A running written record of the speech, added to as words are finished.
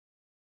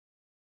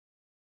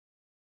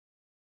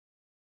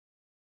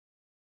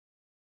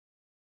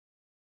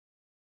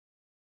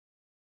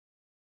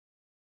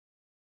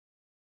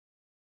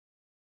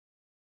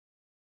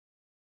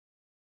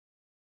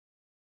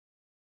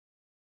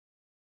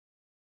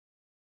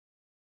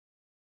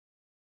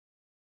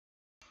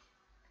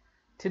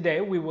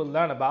Today we will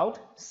learn about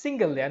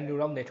single-layer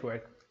neural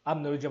network.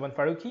 I'm Nurjaman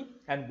Faruqi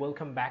and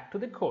welcome back to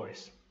the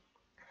course.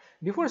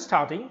 Before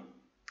starting,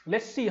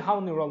 let's see how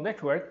neural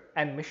network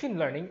and machine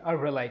learning are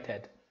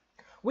related.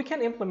 We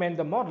can implement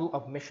the model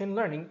of machine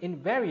learning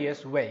in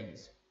various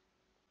ways.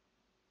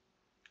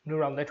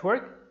 Neural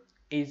network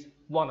is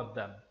one of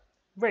them.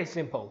 Very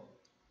simple,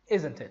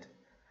 isn't it?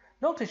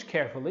 Notice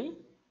carefully.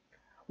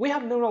 We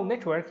have neural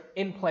network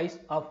in place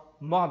of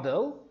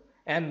model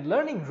and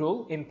learning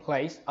rule in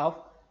place of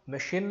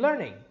machine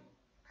learning.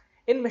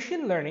 In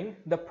machine learning,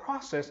 the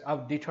process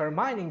of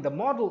determining the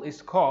model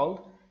is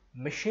called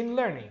machine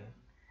learning.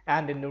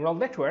 And in neural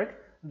network,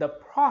 the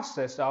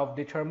process of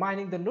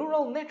determining the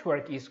neural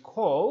network is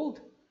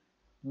called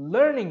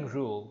learning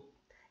rule.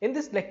 In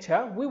this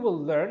lecture, we will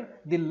learn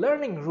the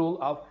learning rule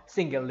of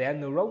single-layer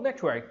neural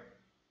network.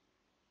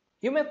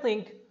 You may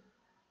think,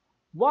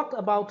 what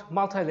about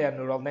multi-layer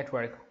neural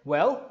network?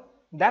 Well,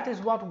 that is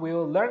what we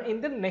will learn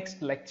in the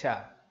next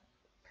lecture.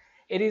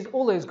 It is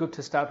always good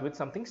to start with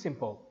something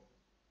simple.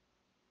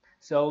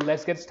 So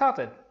let's get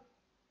started.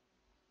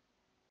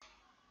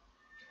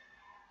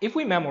 If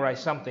we memorize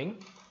something,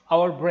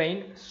 our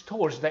brain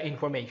stores the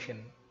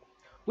information.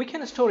 We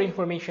can store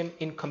information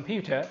in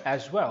computer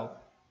as well.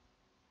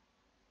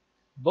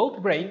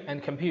 Both brain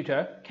and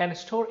computer can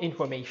store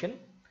information,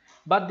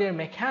 but their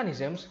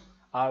mechanisms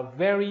are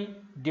very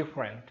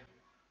different.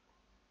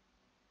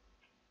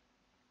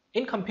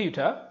 In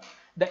computer,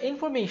 the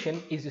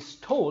information is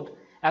stored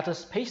at a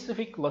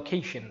specific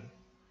location,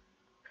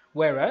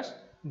 whereas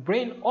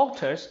brain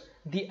alters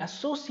the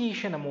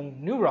association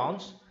among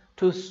neurons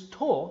to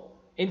store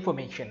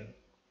information.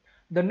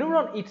 The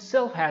neuron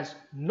itself has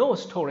no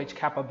storage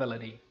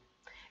capability.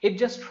 It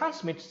just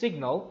transmits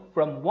signal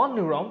from one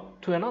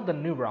neuron to another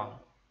neuron.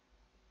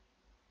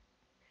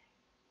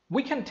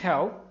 We can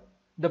tell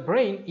the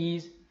brain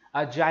is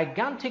a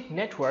gigantic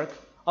network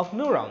of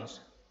neurons,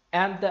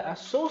 and the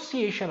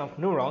association of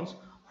neurons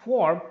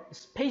form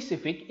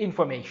specific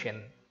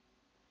information.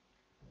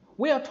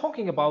 We are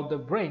talking about the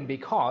brain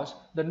because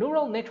the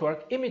neural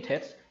network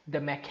imitates the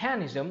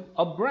mechanism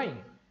of brain.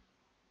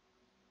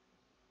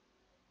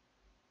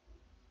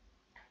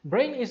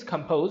 Brain is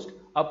composed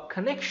of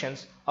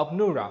connections of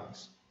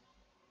neurons,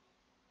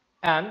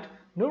 and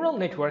neural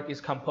network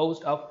is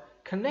composed of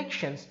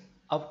connections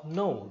of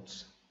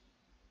nodes.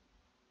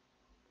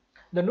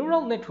 The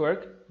neural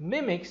network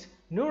mimics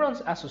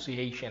neurons'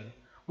 association,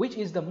 which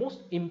is the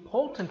most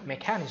important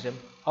mechanism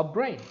of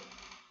brain.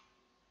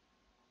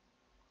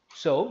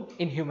 So,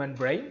 in human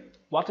brain,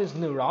 what is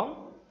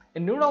neuron? A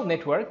neural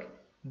network,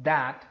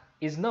 that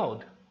is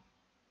node.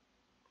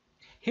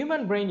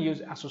 Human brain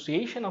use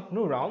association of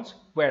neurons,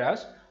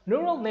 whereas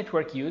neural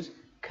network use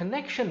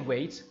connection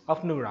weights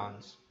of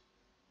neurons.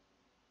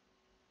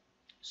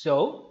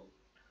 So,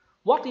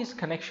 what is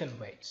connection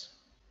weights?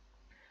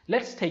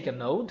 Let's take a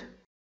node.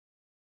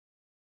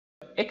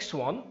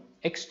 X1,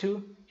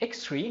 X2,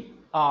 X3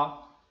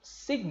 are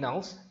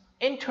signals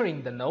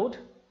entering the node.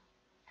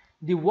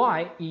 The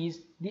Y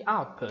is the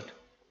output.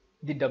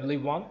 The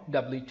W1,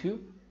 W2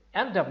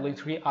 and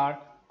W3 are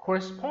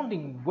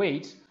corresponding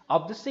weights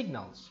of the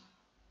signals.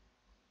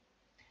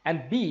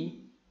 And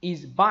B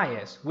is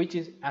bias, which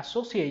is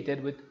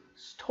associated with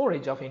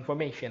storage of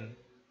information.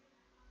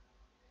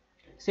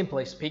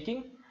 Simply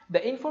speaking,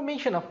 the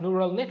information of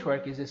neural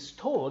network is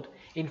stored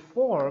in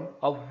form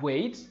of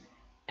weights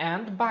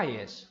and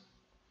bias.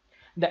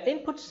 The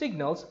input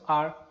signals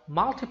are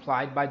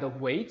multiplied by the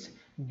weights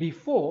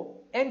before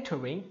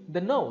entering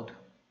the node.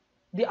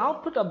 The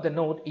output of the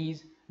node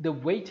is the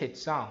weighted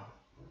sum.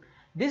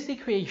 This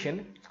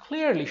equation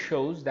clearly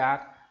shows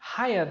that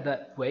higher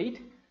the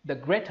weight, the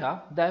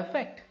greater the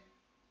effect.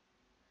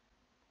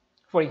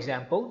 For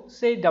example,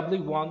 say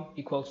W1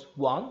 equals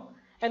 1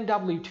 and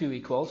W2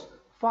 equals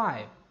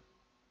 5.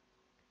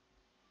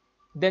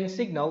 Then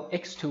signal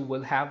X2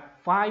 will have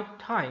 5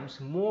 times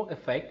more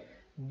effect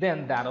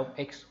than that of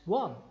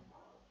X1.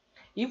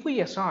 If we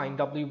assign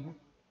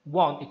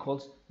W1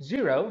 equals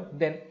 0,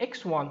 then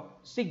X1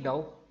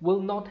 signal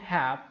will not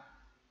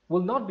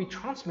be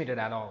transmitted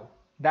at all.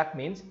 That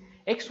means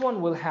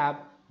X1 will have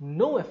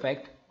no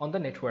effect on the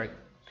network.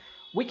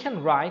 We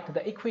can write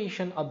the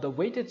equation of the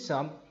weighted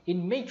sum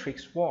in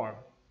matrix form.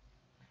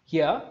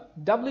 Here,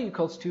 W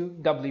equals to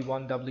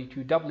W1,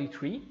 W2,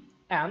 W3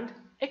 and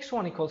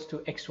X1 equals to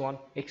X1,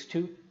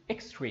 X2,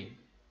 X3.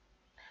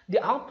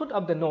 The output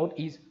of the node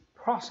is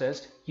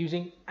processed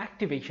using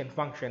activation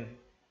function.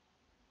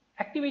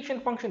 Activation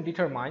function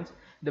determines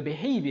the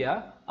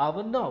behavior of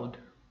a node.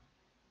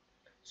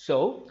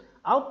 So,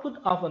 output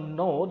of a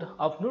node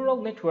of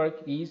neural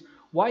network is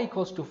Y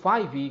equals to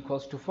phi V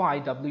equals to phi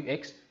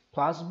Wx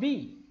plus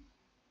B,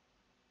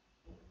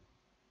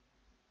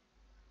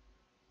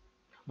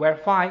 where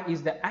phi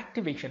is the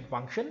activation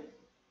function.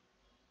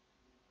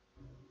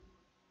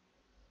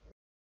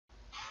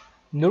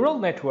 Neural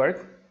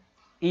network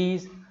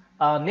is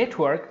a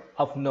network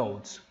of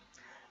nodes.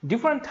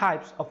 Different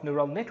types of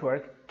neural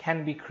network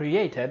can be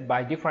created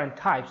by different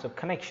types of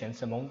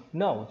connections among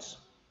nodes.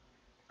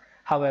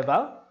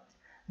 However,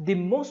 the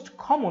most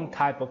common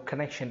type of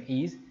connection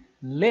is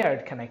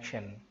layered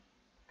connection.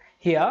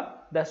 Here,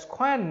 the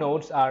square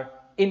nodes are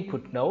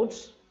input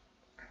nodes.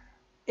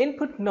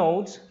 Input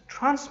nodes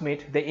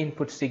transmit the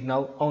input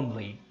signal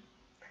only.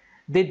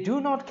 They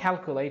do not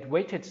calculate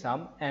weighted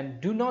sum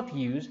and do not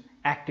use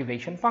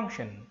activation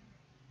function.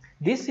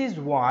 This is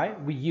why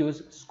we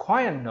use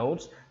square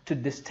nodes to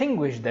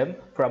distinguish them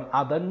from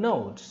other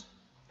nodes.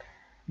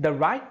 The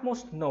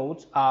rightmost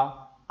nodes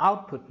are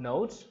output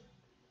nodes.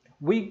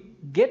 We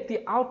get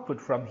the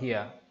output from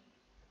here.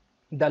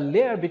 The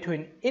layer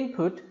between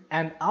input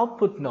and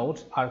output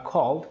nodes are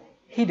called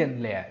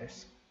hidden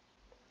layers.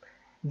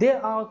 They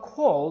are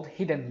called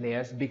hidden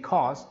layers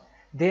because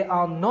they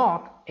are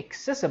not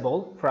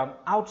accessible from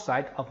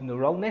outside of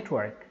neural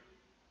network.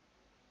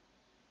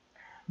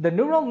 The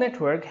neural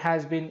network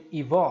has been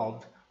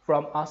evolved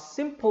from a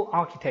simple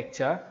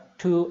architecture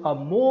to a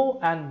more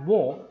and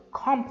more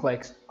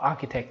complex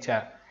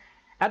architecture.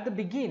 At the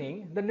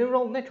beginning, the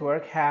neural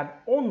network had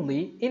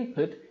only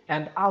input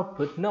and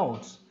output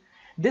nodes.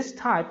 This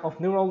type of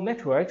neural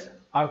networks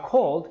are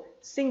called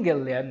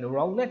single-layer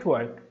neural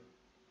network.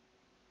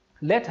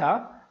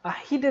 Later, a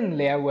hidden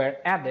layer were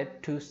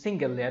added to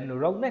single-layer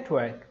neural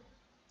network.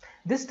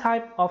 This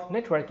type of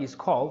network is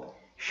called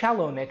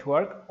shallow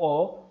network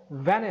or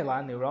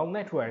vanilla neural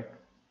network.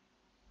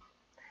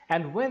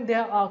 And when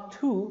there are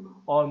two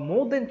or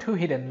more than two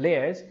hidden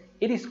layers,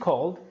 it is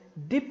called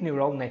deep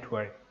neural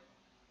network.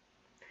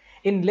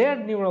 In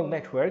layered neural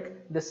network,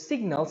 the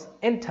signals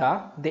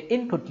enter the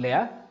input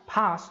layer,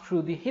 pass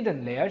through the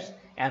hidden layers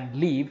and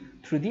leave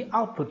through the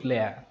output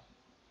layer.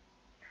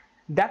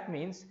 That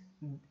means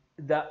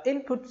the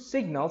input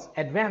signals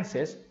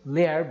advances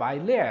layer by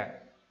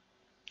layer.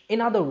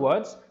 In other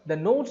words, the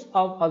nodes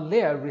of a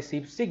layer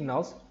receive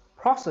signals,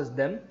 process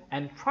them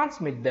and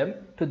transmit them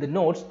to the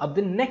nodes of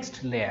the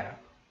next layer.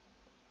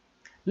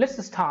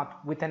 Let's start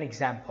with an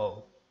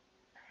example.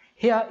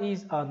 Here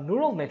is a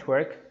neural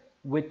network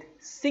with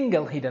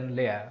single hidden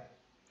layer.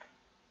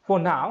 For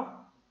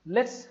now,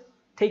 let's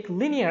take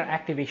linear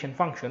activation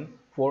function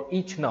for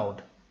each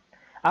node.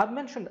 I've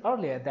mentioned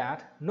earlier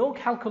that no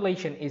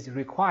calculation is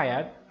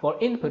required for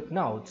input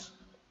nodes,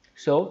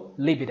 so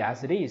leave it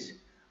as it is.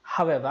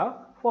 However,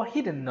 for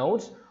hidden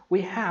nodes,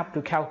 we have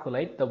to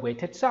calculate the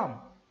weighted sum,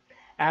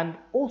 and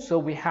also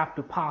we have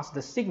to pass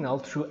the signal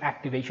through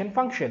activation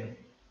function.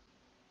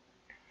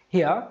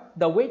 Here,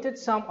 the weighted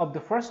sum of the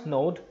first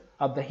node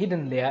of the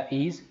hidden layer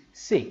is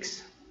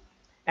 6,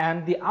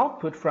 and the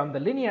output from the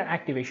linear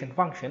activation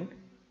function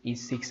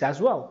is 6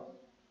 as well.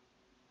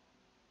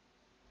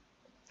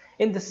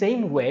 In the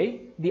same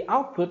way, the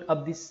output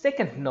of the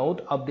second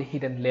node of the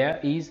hidden layer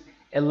is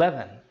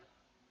 11,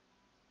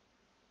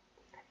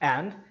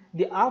 and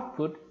the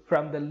output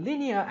from the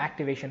linear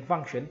activation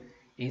function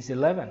is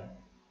 11.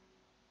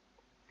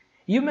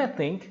 You may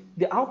think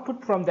the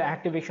output from the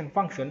activation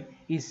function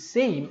is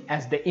same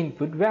as the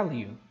input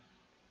value.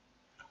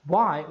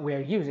 Why we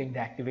are using the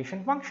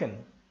activation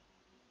function?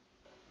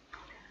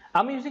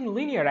 I'm using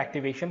linear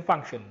activation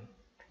function.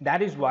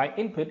 That is why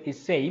input is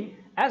same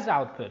as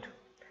output.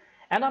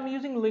 And I'm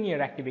using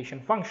linear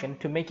activation function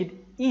to make it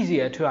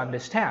easier to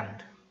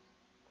understand.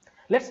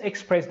 Let's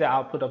express the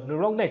output of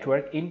neural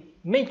network in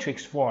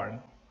matrix form.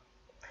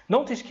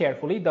 Notice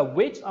carefully the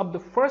weights of the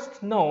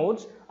first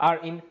nodes are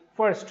in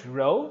first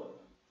row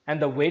and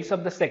the weights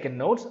of the second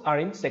nodes are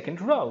in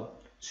second row.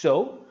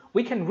 So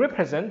we can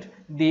represent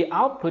the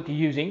output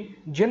using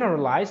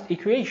generalized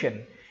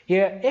equation.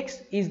 Here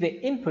x is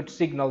the input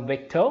signal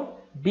vector,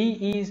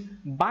 b is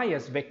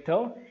bias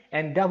vector,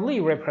 and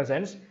w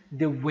represents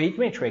the weight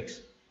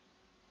matrix.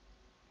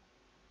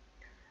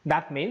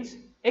 That means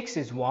x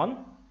is 1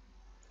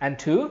 and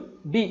 2,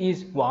 b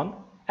is 1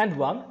 and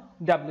 1,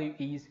 w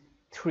is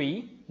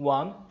 3,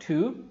 1,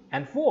 2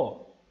 and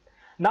 4.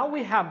 Now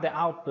we have the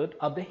output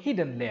of the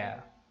hidden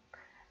layer.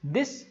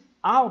 This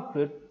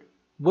output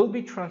will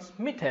be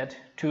transmitted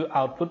to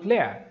output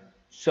layer.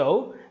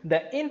 So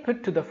the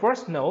input to the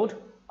first node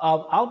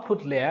of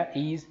output layer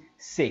is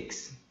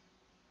 6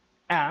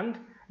 and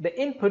the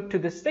input to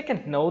the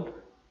second node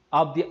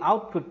of the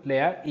output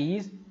layer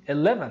is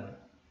 11.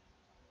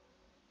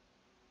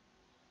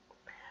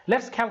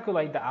 Let's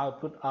calculate the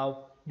output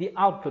of the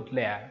output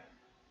layer.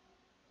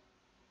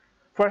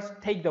 First,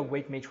 take the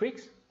weight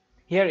matrix.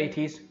 Here it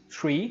is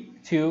 3,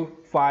 2,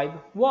 5,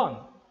 1.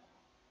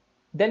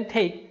 Then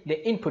take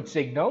the input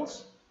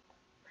signals.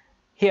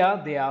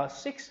 Here they are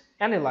 6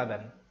 and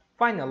 11.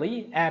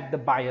 Finally, add the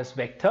bias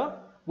vector,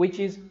 which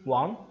is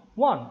 1,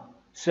 1.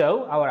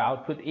 So our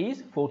output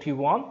is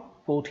 41,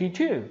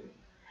 42.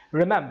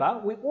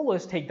 Remember, we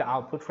always take the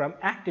output from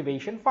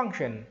activation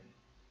function.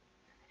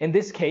 In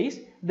this case,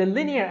 the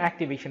linear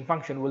activation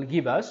function will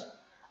give us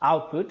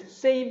output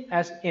same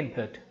as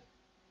input.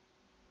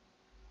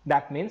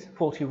 That means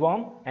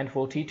 41 and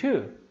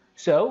 42.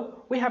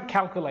 So we have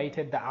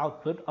calculated the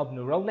output of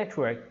neural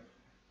network.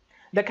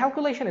 The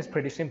calculation is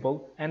pretty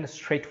simple and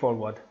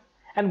straightforward.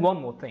 And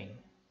one more thing.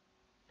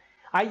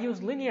 I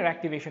use linear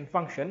activation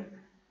function.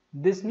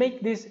 This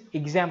makes this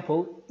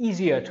example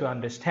easier to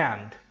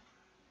understand.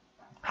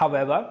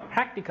 However,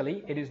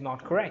 practically it is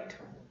not correct,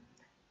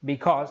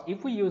 because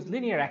if we use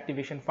linear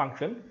activation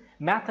function,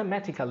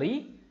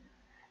 mathematically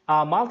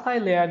a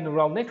multi-layer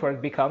neural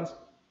network becomes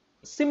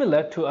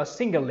similar to a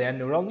single-layer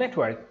neural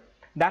network.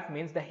 That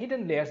means the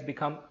hidden layers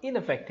become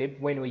ineffective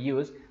when we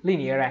use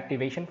linear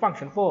activation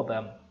function for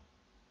them.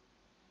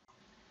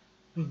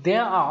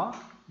 There are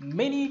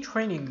many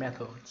training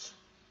methods.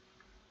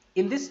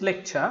 In this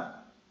lecture,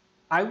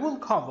 I will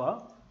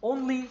cover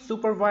only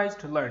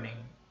supervised learning.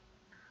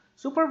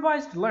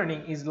 Supervised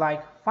learning is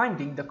like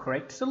finding the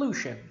correct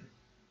solution.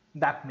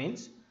 That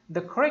means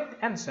the correct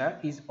answer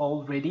is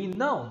already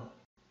known.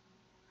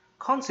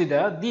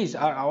 Consider these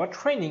are our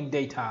training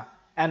data,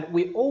 and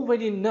we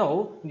already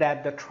know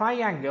that the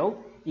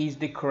triangle is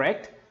the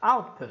correct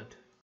output.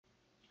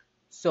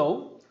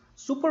 So,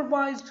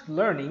 supervised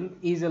learning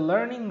is a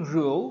learning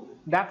rule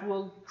that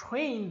will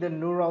train the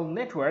neural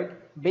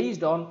network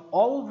based on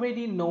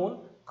already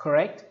known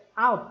correct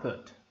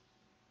output.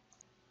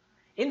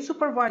 In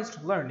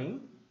supervised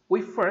learning,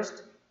 we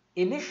first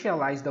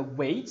initialize the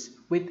weights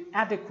with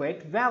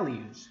adequate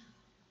values.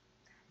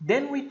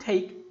 Then we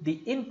take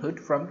the input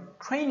from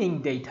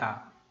training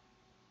data.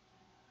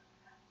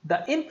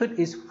 The input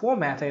is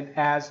formatted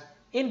as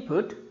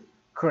input,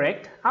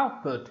 correct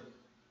output.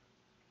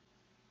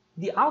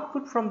 The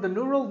output from the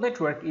neural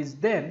network is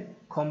then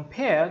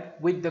compared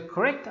with the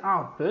correct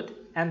output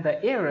and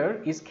the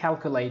error is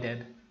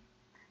calculated.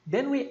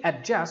 Then we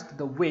adjust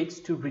the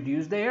weights to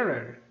reduce the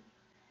error.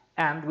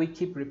 And we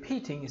keep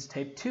repeating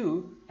step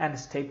 2 and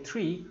step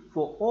 3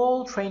 for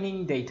all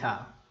training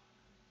data.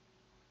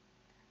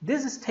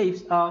 These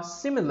steps are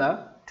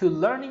similar to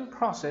learning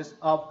process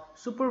of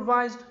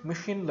supervised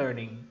machine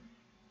learning.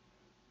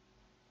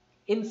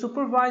 In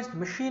supervised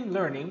machine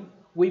learning,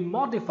 we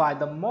modify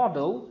the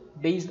model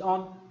based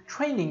on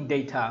training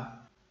data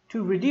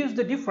to reduce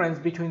the difference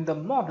between the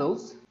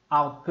model's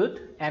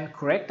output and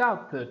correct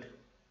output.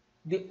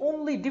 The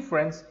only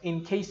difference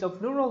in case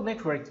of neural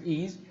network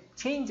is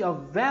change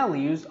of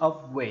values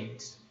of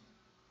weights.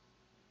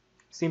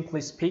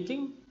 Simply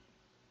speaking,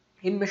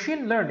 in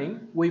machine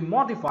learning, we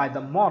modify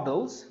the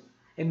models.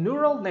 In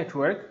neural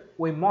network,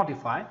 we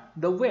modify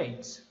the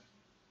weights.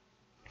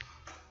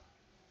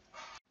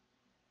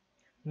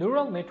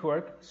 Neural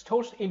network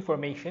stores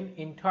information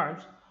in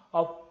terms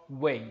of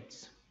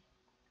weights.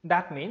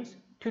 That means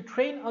to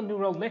train a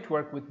neural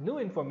network with new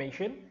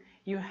information,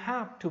 you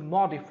have to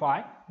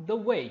modify the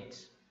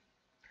weights.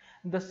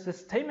 The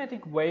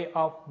systematic way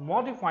of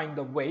modifying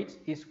the weights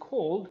is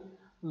called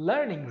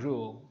learning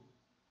rule.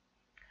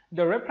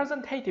 The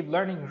representative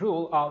learning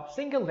rule of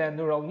single-layer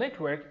neural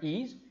network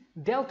is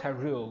delta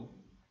rule.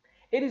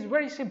 It is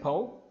very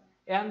simple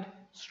and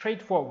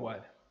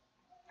straightforward.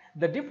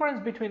 The difference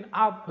between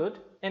output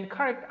and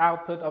correct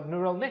output of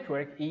neural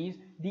network is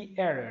the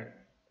error.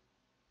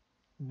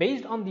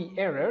 Based on the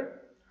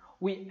error,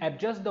 we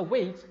adjust the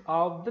weights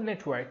of the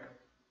network.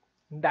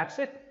 That's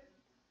it.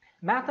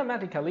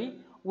 Mathematically,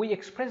 we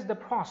express the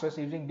process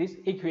using this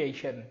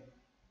equation.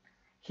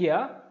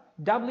 Here,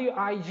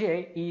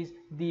 Wij is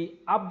the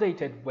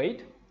updated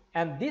weight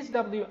and this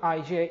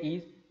Wij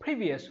is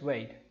previous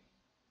weight.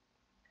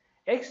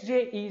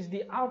 Xj is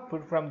the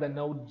output from the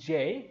node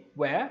j,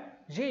 where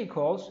j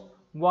equals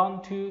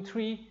 1, 2,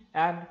 3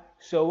 and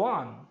so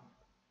on.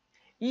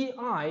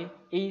 Ei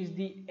is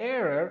the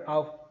error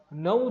of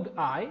node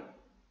I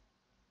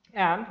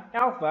and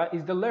alpha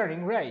is the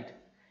learning rate.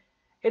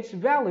 Its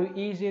value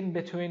is in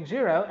between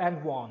 0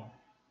 and 1.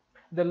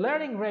 The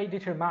learning rate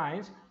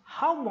determines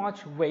how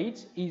much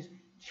weight is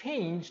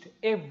changed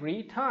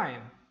every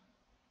time.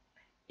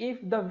 If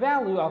the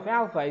value of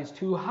alpha is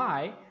too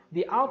high,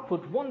 the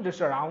output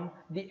wanders around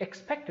the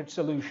expected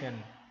solution.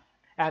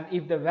 And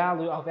if the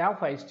value of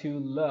alpha is too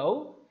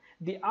low,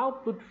 the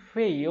output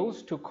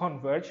fails to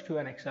converge to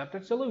an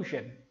accepted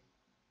solution.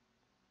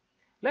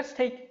 Let's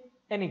take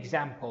an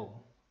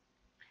example.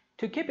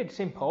 To keep it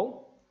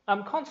simple,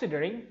 I'm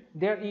considering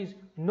there is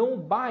no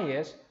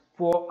bias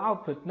for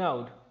output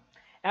node,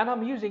 and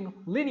I'm using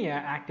linear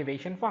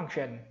activation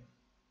function.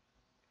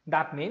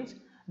 That means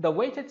the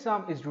weighted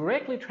sum is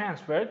directly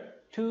transferred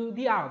to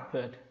the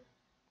output.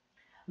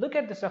 Look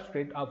at the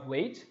subscript of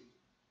weights.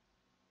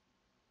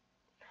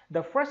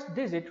 The first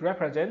digit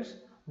represents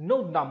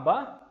node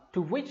number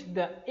to which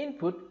the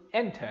input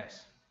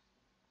enters.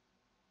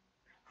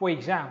 For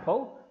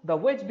example, the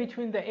weights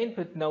between the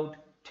input node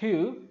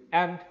 2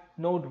 and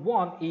node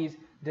 1 is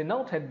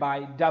denoted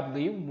by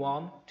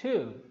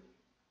W12.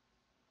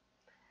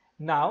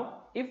 Now,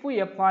 if we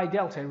apply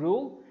delta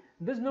rule,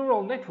 this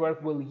neural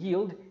network will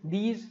yield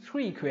these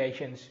three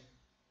equations.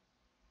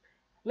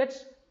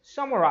 Let's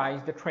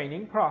summarize the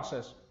training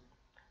process.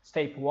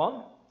 Step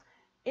 1.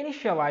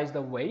 Initialize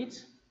the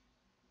weights.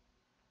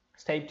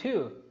 Step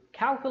 2.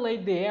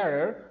 Calculate the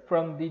error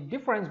from the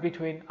difference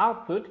between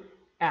output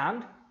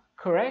and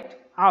correct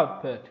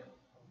output.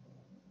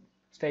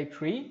 Step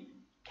 3.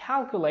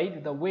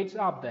 Calculate the weights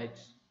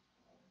updates.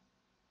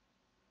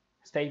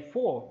 Step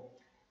 4.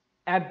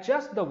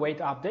 Adjust the weight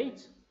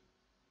updates.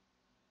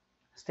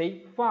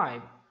 Step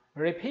 5.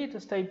 Repeat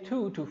step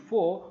 2 to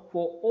 4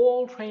 for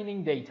all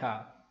training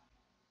data.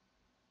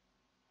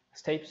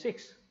 Step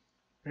 6.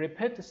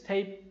 Repeat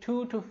step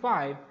 2 to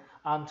 5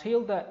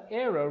 until the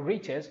error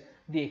reaches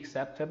the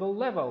acceptable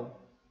level.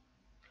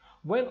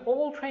 When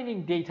all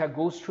training data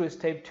goes through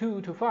step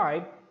 2 to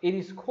 5, it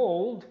is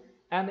called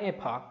an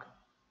epoch.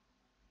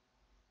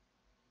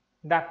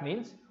 That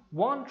means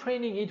one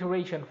training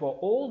iteration for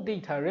all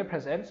data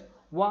represents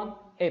one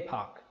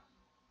epoch.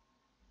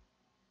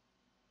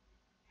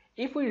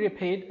 If we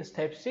repeat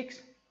step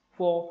 6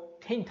 for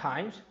 10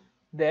 times,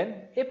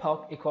 then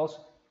epoch equals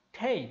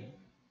 10.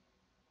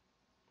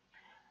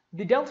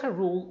 The delta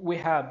rule we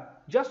have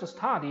just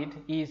studied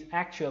is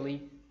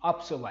actually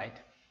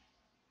obsolete.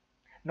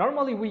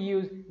 Normally we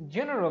use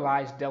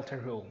generalized delta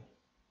rule.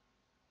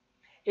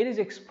 It is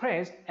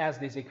expressed as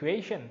this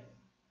equation.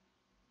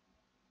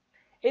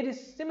 It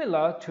is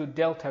similar to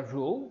delta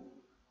rule.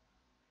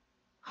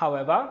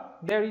 However,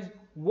 there is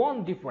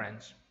one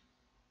difference.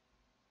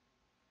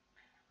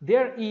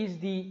 There is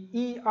the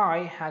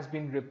EI has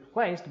been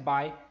replaced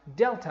by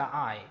delta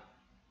I.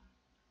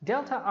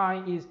 Delta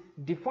I is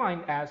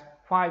defined as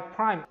phi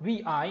prime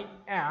VI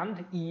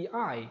and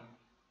EI.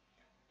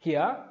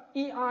 Here,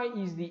 EI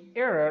is the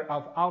error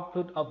of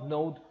output of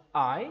node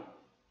I,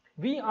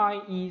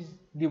 VI is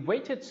the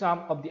weighted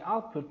sum of the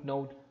output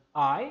node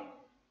I,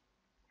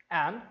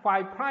 and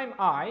phi prime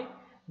I,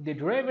 the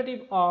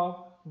derivative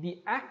of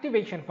the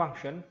activation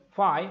function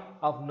phi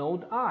of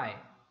node I.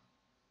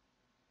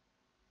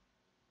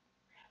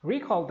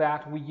 Recall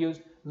that we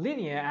used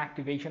linear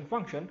activation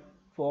function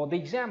for the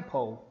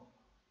example.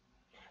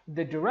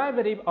 The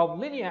derivative of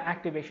linear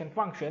activation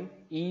function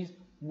is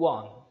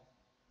 1.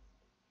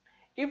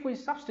 If we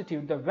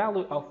substitute the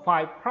value of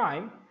phi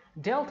prime,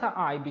 delta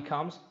I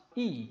becomes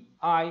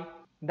EI.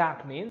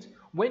 That means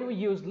when we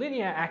use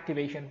linear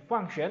activation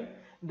function,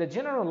 the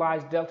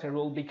generalized delta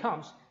rule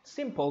becomes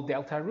simple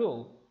delta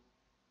rule.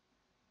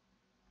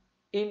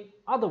 In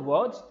other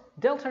words,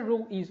 delta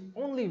rule is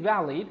only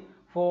valid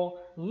for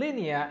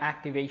linear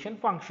activation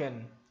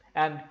function,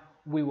 and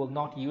we will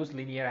not use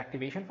linear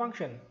activation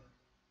function.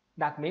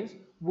 That means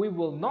we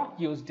will not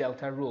use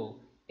delta rule.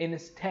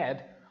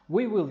 Instead,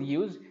 we will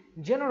use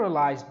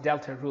generalized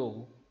delta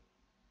rule.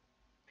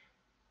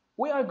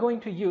 We are going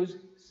to use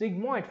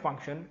sigmoid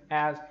function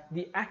as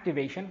the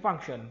activation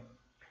function.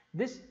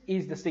 This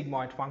is the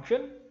sigmoid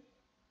function.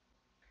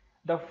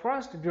 The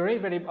first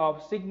derivative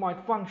of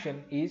sigmoid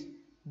function is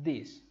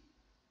this.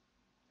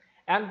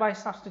 And by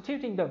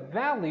substituting the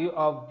value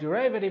of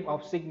derivative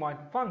of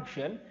sigmoid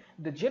function,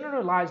 the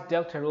generalized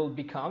delta rule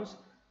becomes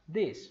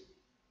this.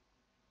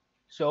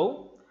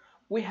 So,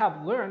 we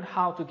have learned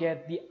how to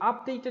get the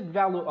updated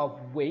value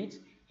of weights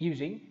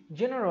using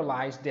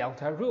generalized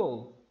delta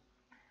rule.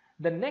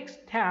 The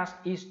next task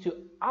is to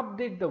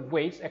update the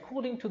weights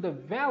according to the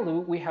value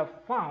we have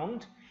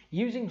found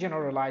using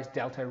generalized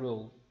delta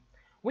rule.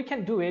 We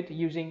can do it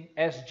using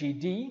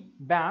SGD,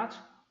 batch,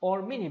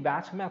 or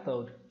mini-batch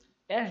method.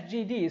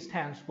 SGD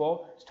stands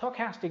for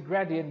stochastic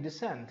gradient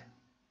descent.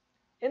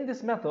 In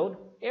this method,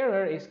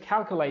 error is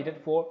calculated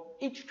for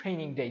each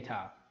training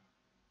data,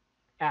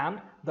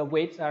 and the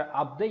weights are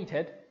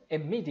updated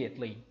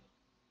immediately.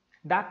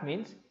 That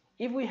means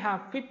if we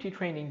have 50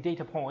 training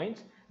data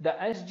points, the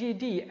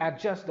SGD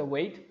adjusts the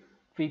weight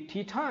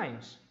 50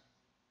 times.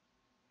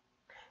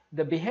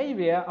 The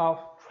behavior of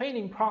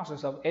training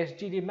process of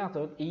SGD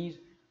method is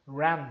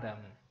random,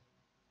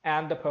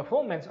 and the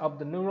performance of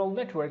the neural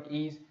network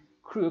is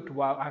crooked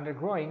while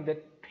undergoing the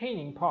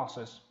training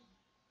process.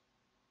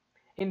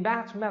 In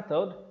batch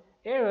method,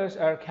 errors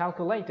are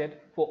calculated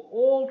for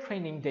all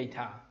training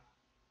data.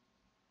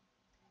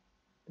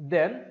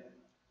 Then,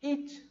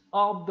 each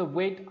of the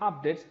weight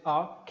updates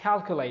are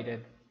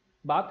calculated,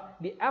 but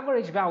the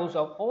average values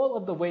of all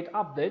of the weight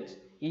updates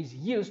is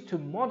used to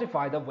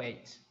modify the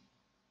weights.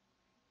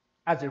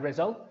 As a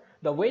result,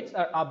 the weights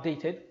are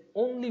updated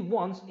only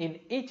once in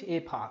each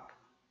epoch.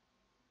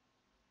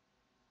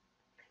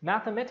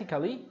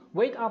 Mathematically,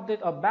 weight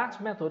update of batch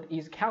method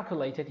is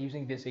calculated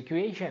using this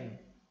equation.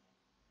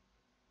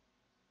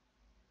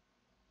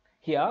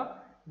 Here,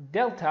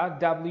 delta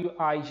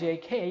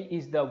Wij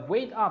is the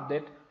weight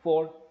update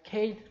for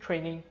kth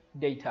training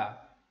data,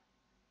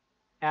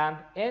 and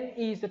n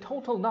is the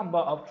total number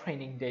of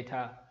training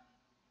data.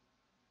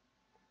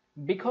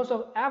 Because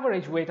of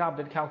average weight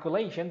update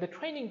calculation, the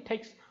training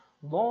takes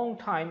long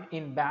time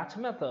in batch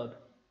method.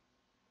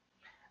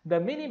 The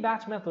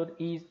mini-batch method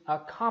is a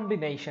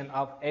combination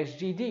of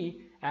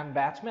SGD and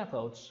batch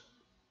methods.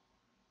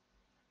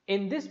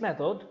 In this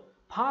method,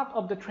 part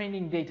of the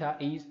training data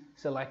is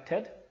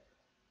selected.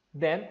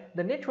 Then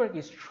the network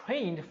is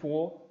trained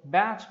for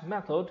batch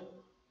method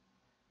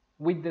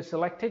with the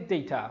selected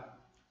data.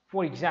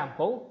 For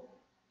example,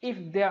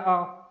 if there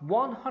are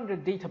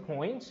 100 data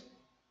points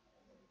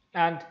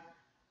and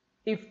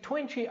if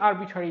 20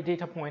 arbitrary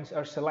data points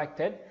are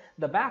selected,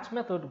 the batch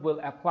method will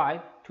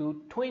apply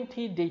to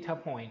 20 data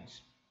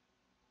points.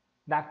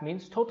 That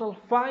means total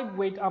 5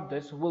 weight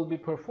updates will be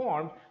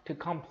performed to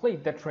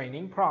complete the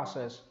training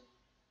process.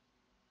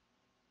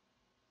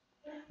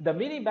 The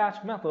mini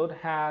batch method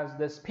has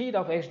the speed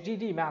of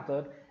HDD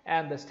method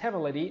and the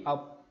stability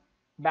of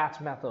batch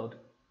method.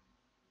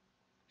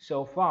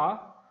 So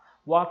far,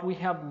 what we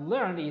have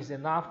learned is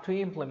enough to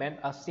implement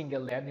a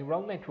single layer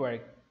neural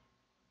network.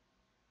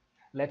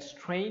 Let's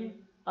train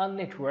a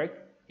network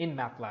in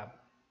Matlab.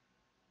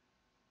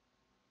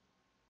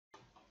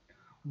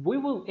 We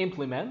will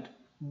implement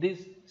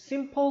this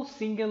simple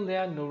single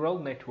layer neural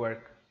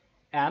network,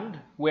 and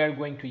we are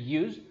going to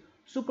use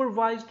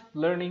supervised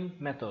learning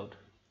method.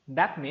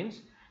 That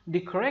means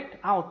the correct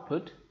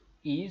output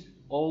is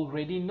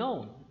already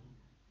known.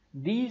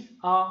 These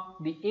are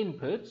the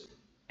inputs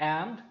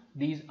and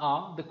these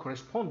are the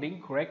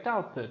corresponding correct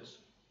outputs.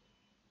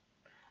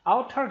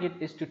 Our target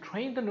is to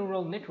train the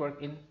neural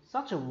network in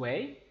such a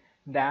way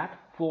that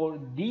for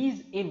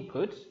these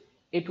inputs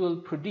it will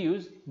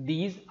produce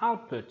these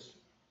outputs.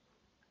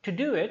 To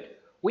do it,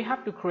 we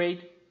have to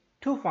create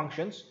two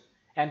functions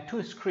and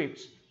two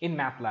scripts in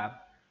Matlab.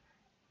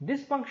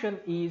 This function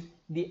is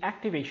the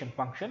activation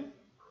function.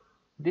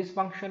 This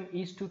function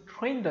is to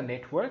train the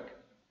network.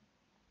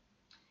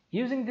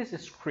 Using this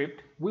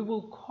script, we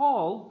will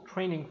call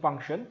training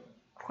function,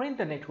 train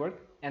the network,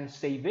 and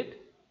save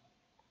it.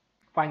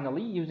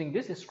 Finally, using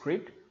this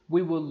script,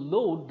 we will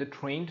load the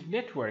trained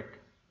network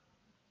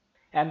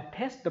and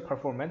test the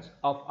performance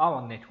of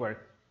our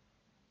network.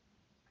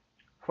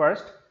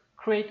 First,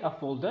 create a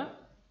folder.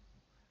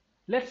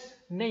 Let's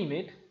name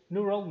it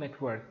Neural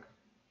Network.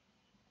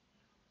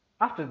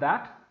 After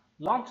that,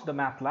 launch the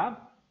Matlab.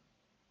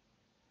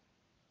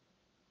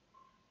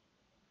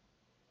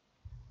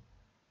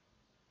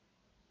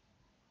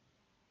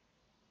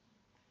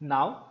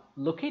 Now,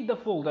 locate the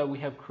folder we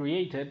have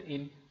created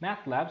in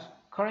Matlab's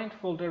current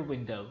folder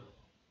window.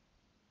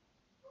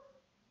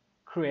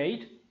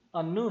 Create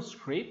a new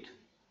script.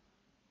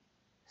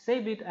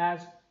 Save it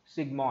as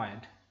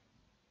sigmoid.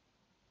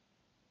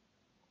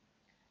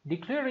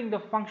 Declaring the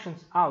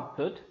function's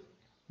output,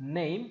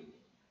 name,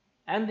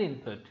 and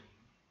input.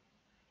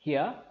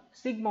 Here,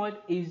 sigmoid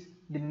is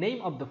the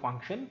name of the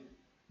function,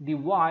 the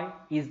y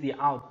is the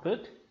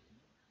output,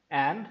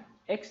 and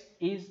x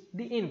is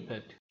the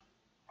input.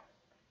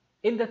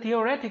 In the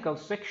theoretical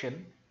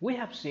section, we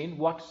have seen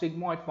what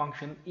sigmoid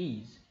function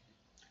is.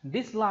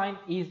 This line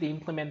is the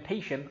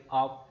implementation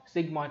of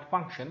sigmoid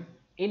function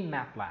in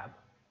Matlab.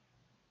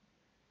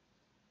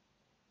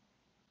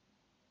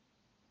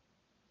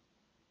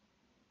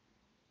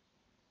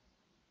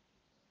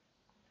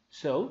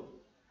 So,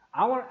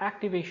 our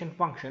activation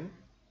function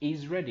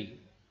is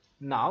ready.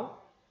 Now,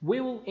 we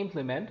will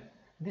implement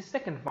the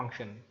second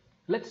function.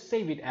 Let's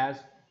save it as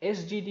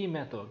SGD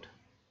method.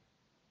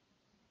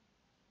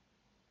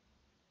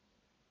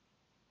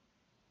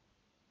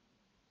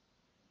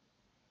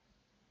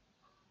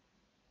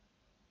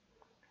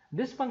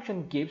 This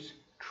function gives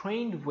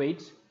trained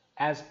weights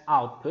as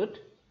output,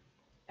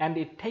 and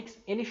it takes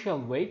initial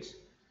weights,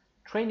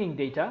 training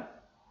data,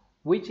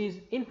 which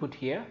is input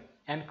here,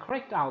 and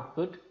correct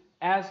output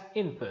as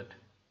input.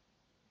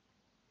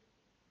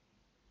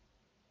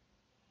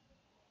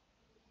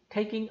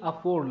 Taking a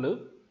for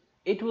loop,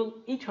 it will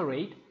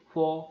iterate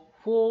for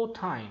 4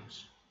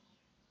 times.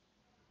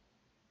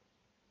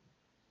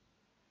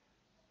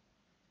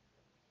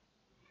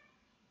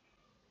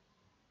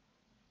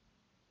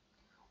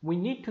 We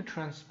need to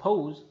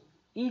transpose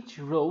each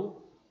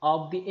row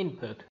of the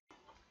input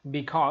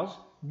because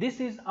this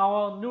is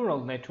our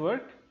neural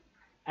network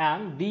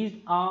and these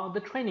are the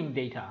training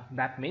data,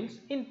 that means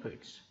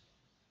inputs.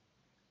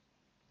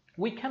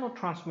 We cannot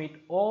transmit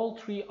all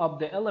 3 of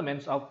the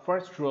elements of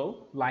first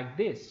row like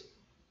this.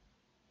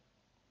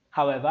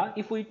 However,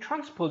 if we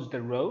transpose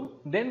the row,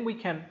 then we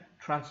can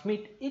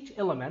transmit each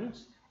element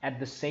at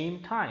the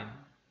same time.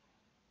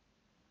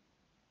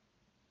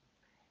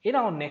 In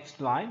our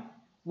next line,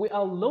 we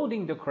are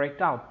loading the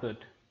correct output.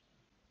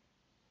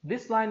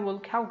 This line will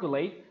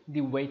calculate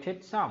the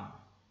weighted sum.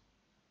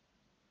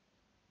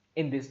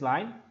 In this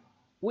line,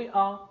 we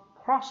are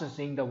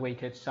processing the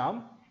weighted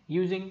sum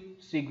using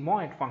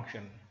sigmoid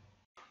function.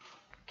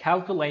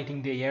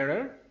 Calculating the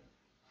error.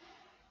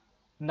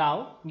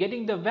 Now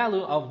getting the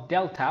value of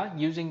delta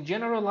using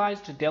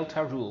generalized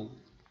delta rule.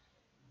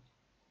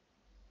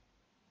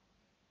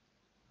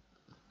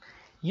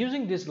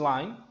 Using this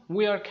line,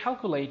 we are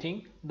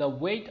calculating the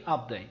weight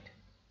update.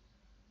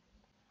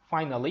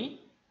 Finally,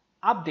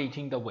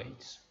 updating the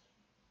weights.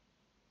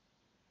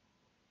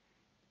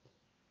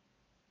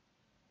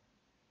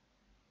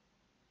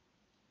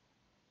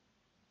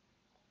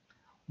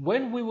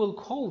 When we will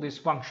call this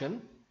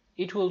function,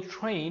 it will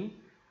train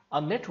a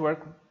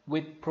network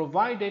with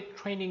provided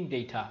training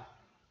data.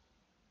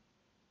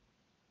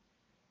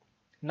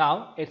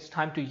 Now it's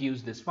time to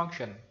use this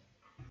function.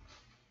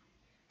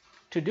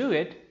 To do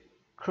it,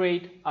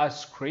 create a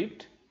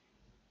script.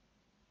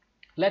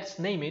 Let's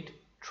name it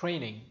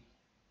training.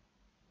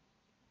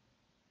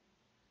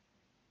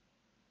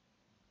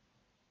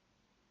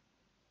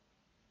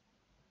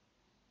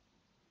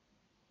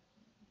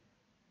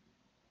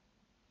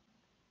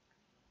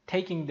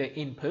 Taking the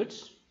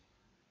inputs.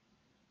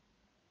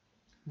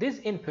 These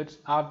inputs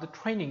are the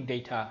training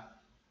data.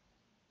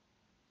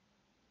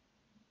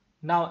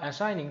 Now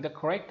assigning the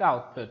correct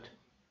output.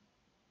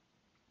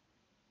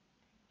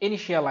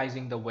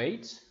 Initializing the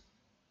weights.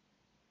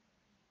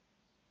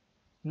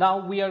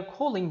 Now we are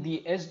calling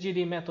the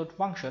SGD method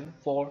function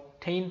for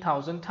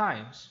 10,000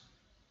 times.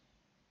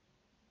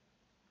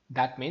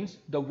 That means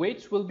the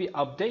weights will be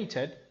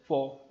updated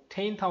for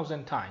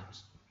 10,000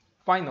 times.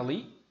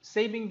 Finally,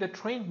 saving the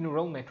trained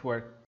neural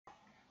network.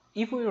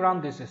 If we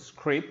run this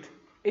script,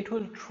 it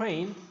will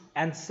train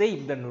and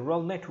save the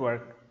neural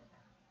network.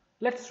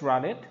 Let's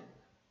run it.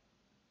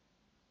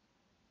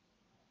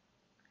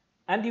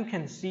 And you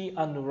can see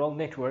a neural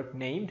network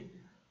named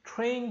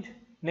trained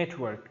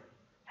network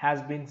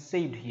has been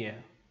saved here.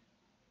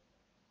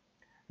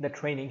 The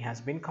training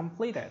has been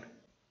completed.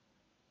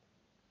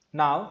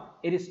 Now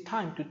it is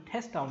time to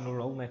test our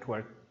neural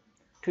network.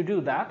 To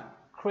do that,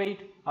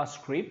 create a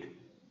script.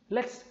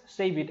 Let's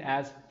save it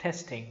as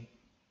testing.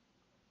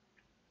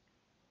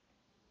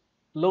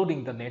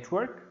 Loading the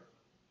network.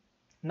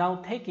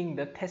 Now taking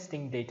the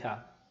testing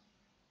data.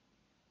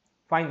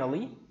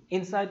 Finally,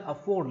 inside a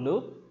for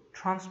loop,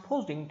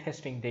 transposing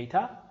testing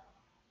data,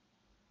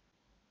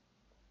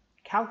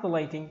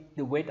 calculating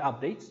the weight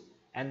updates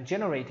and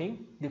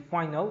generating the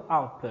final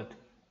output.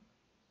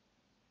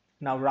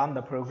 Now run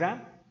the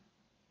program.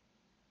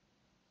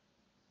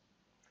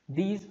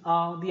 These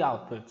are the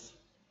outputs.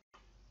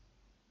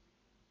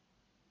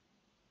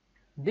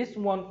 This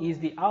one is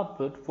the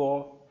output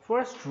for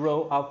first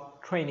row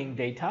of training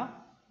data.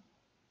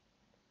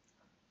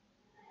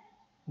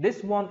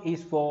 This one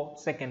is for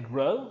second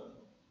row.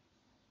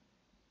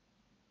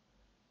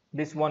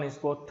 This one is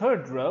for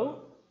third row.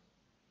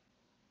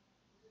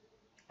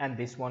 And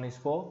this one is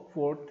for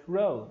fourth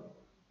row.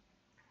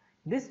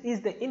 This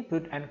is the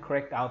input and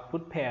correct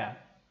output pair.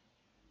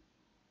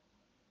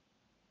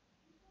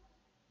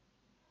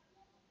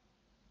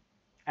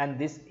 And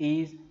this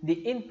is the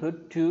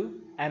input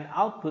to and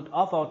output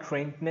of our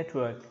trained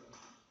network.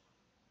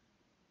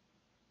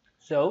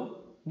 So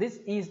this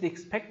is the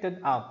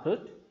expected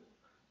output,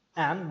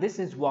 and this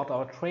is what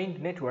our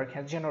trained network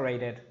has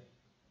generated.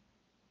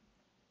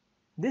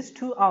 These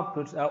two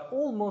outputs are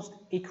almost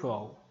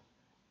equal.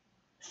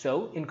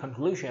 So in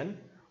conclusion,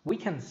 we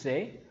can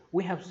say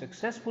we have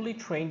successfully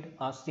trained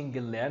a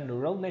single layer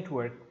neural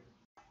network.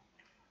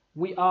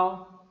 We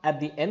are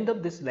at the end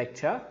of this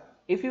lecture.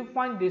 If you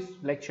find this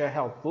lecture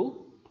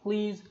helpful,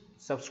 please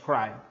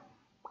subscribe.